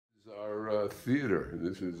our theater. And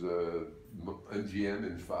this is NGM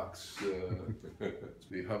and Fox.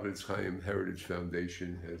 The Chofetz Chaim Heritage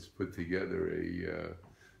Foundation has put together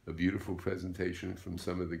a beautiful presentation from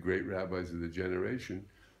some of the great rabbis of the generation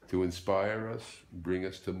to inspire us, bring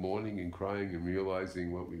us to mourning and crying and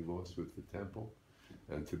realizing what we lost with the temple,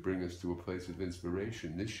 and to bring us to a place of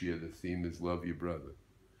inspiration. This year the theme is Love Your Brother.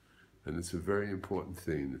 And it's a very important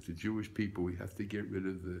thing that the Jewish people, we have to get rid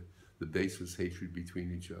of the baseless hatred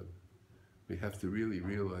between each other. We have to really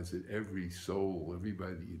realize that every soul,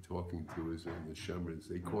 everybody that you're talking to is in the Shemras.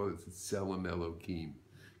 They call it the Tselem Elohim,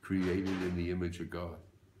 created in the image of God.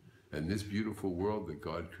 And this beautiful world that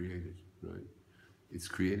God created, right? It's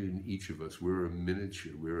created in each of us. We're a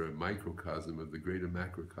miniature, we're a microcosm of the greater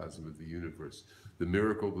macrocosm of the universe. The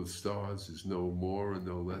miracle of the stars is no more and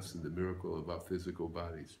no less than the miracle of our physical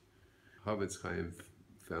bodies. Chofetz Chaim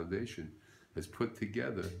Foundation has put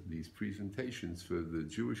together these presentations for the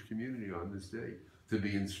Jewish community on this day to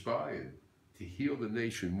be inspired, to heal the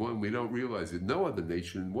nation. One, we don't realize it. No other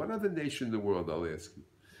nation, what other nation in the world, I'll ask you,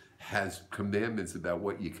 has commandments about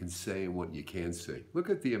what you can say and what you can't say.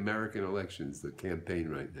 Look at the American elections, the campaign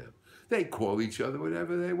right now. They call each other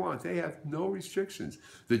whatever they want. They have no restrictions.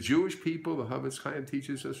 The Jewish people, the Chofetz Chaim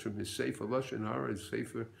teaches us from his Sefer Lashon Hara, his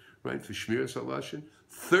Sefer, right, for Shmiras HaLashon,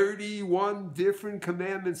 31 different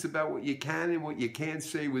commandments about what you can and what you can't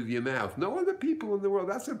say with your mouth. No other people in the world,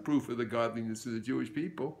 that's a proof of the godliness of the Jewish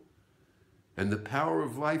people. And the power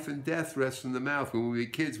of life and death rests in the mouth. When we were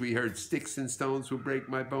kids, we heard sticks and stones will break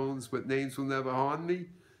my bones, but names will never harm me.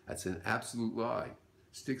 That's an absolute lie.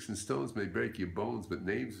 Sticks and stones may break your bones, but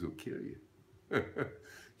names will kill you.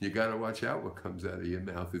 You got to watch out what comes out of your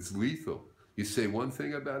mouth. It's lethal. You say one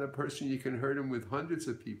thing about a person, you can hurt him with hundreds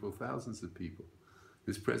of people, thousands of people.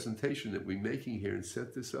 This presentation that we're making here and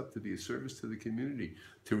set this up to be a service to the community,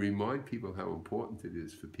 to remind people how important it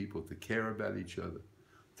is for people to care about each other,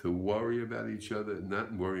 to worry about each other,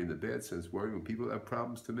 not worry in the bad sense, worry when people have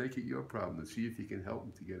problems, to make it your problem, to see if you can help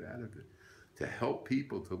them to get out of it, to help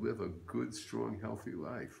people to live a good, strong, healthy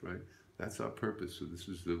life, right? That's our purpose. So this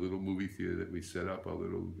is the little movie theater that we set up, our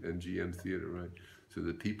little MGM theater, right? So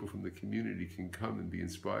that people from the community can come and be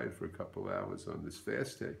inspired for a couple hours on this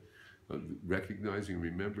fast day, recognizing and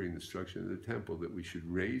remembering the structure of the temple, that we should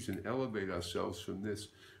raise and elevate ourselves from this,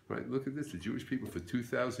 right? Look at this, the Jewish people for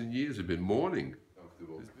 2,000 years have been mourning.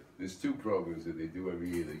 There's two programs that they do every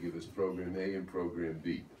year. They give us program A and program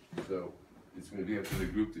B. So it's going to be up to the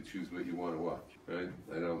group to choose what you want to watch, right?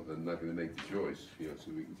 I'm not going to make the choice, you know,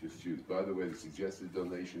 so we can just choose. By the way, the suggested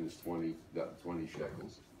donation is 20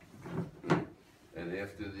 shekels. Right? And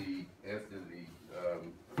after the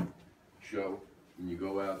show, when you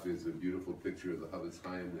go out, there's a beautiful picture of the Chofetz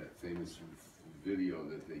Chaim, that famous video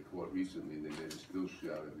that they caught recently. They made a still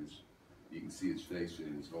shot of his. You can see his face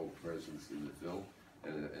and his whole presence in the film,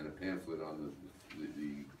 and a pamphlet on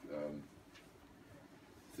the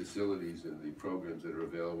facilities and the programs that are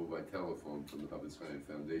available by telephone from the Chofetz Chaim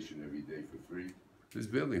Foundation every day for free. This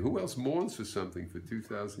building, who else mourns for something for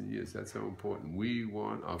 2,000 years? That's how important. We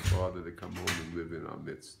want our Father to come home and live in our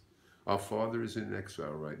midst. Our Father is in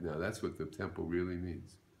exile right now. That's what the temple really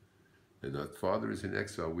means. And our Father is in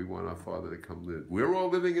exile. We want our Father to come live. We're all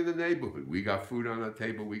living in the neighborhood. We got food on our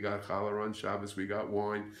table. We got challah on Shabbos. We got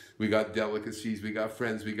wine. We got delicacies. We got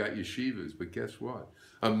friends. We got yeshivas. But guess what?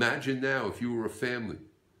 Imagine now if you were a family.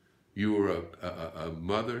 You were a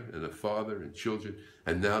mother and a father and children,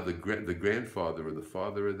 and now the grandfather or the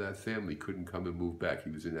father of that family couldn't come and move back.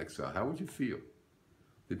 He was in exile. How would you feel?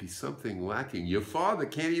 There'd be something lacking. Your father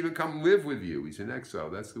can't even come live with you. He's in exile.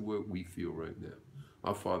 That's the way we feel right now.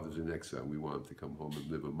 Our Father's in exile. We want him to come home and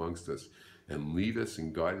live amongst us and lead us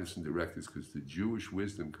and guide us and direct us, because the Jewish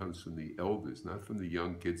wisdom comes from the elders, not from the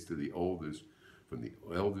young kids to the elders, from the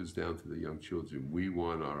elders down to the young children. We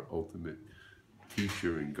want our ultimate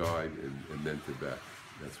teacher and guide and mentor back.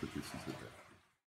 That's what this is about.